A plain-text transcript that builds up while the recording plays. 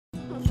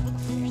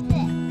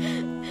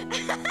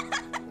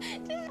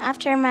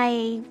After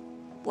my,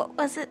 what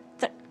was it,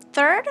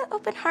 third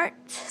open heart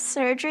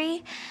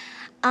surgery,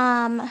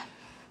 my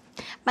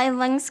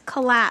lungs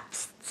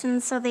collapsed,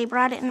 and so they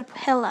brought in a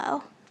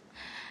pillow.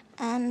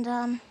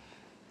 And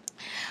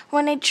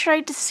when I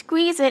tried to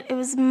squeeze it, it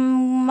was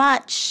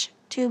much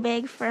too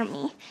big for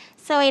me.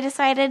 So I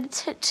decided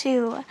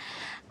to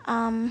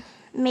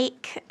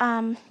make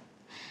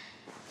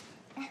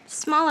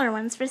smaller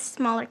ones for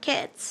smaller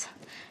kids,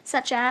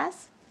 such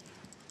as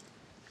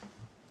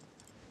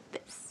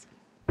this.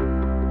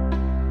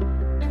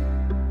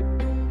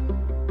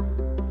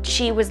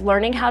 She was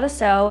learning how to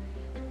sew.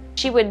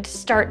 She would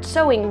start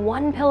sewing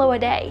 1 pillow a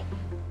day.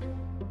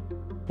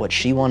 What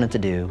she wanted to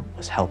do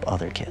was help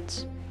other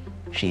kids.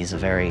 She's a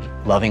very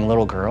loving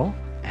little girl,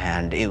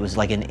 and it was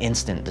like an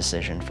instant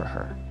decision for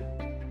her.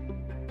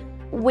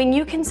 When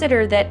you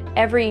consider that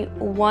every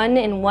 1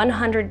 in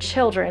 100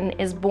 children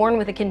is born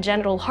with a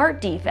congenital heart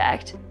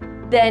defect,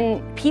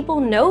 then people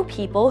know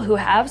people who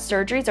have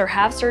surgeries or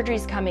have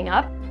surgeries coming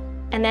up.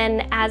 And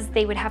then as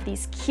they would have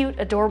these cute,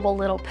 adorable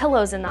little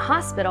pillows in the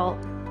hospital,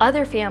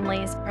 other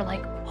families are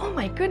like, oh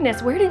my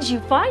goodness, where did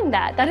you find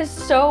that? That is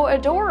so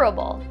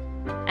adorable.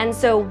 And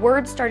so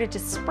word started to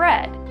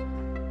spread.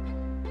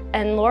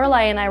 And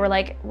Lorelei and I were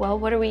like, well,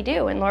 what do we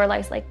do? And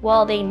Lorelei's like,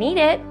 well, they need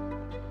it.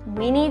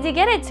 We need to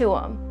get it to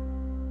them.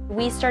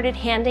 We started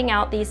handing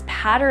out these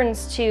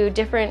patterns to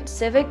different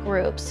civic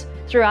groups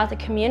throughout the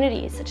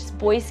community, such as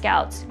Boy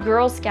Scouts,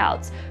 Girl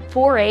Scouts,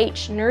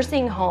 4-H,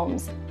 nursing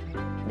homes.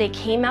 They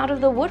came out of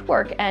the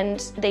woodwork and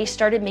they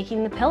started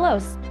making the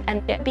pillows,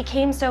 and it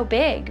became so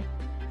big.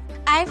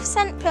 I've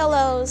sent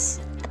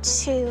pillows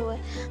to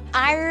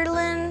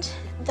Ireland,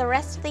 the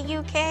rest of the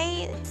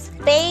UK,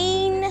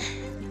 Spain,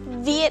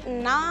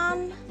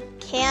 Vietnam,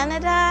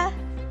 Canada.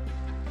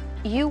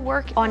 You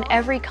work on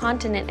every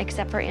continent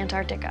except for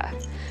Antarctica,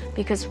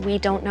 because we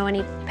don't know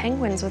any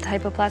penguins with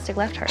hypoplastic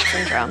left heart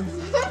syndrome.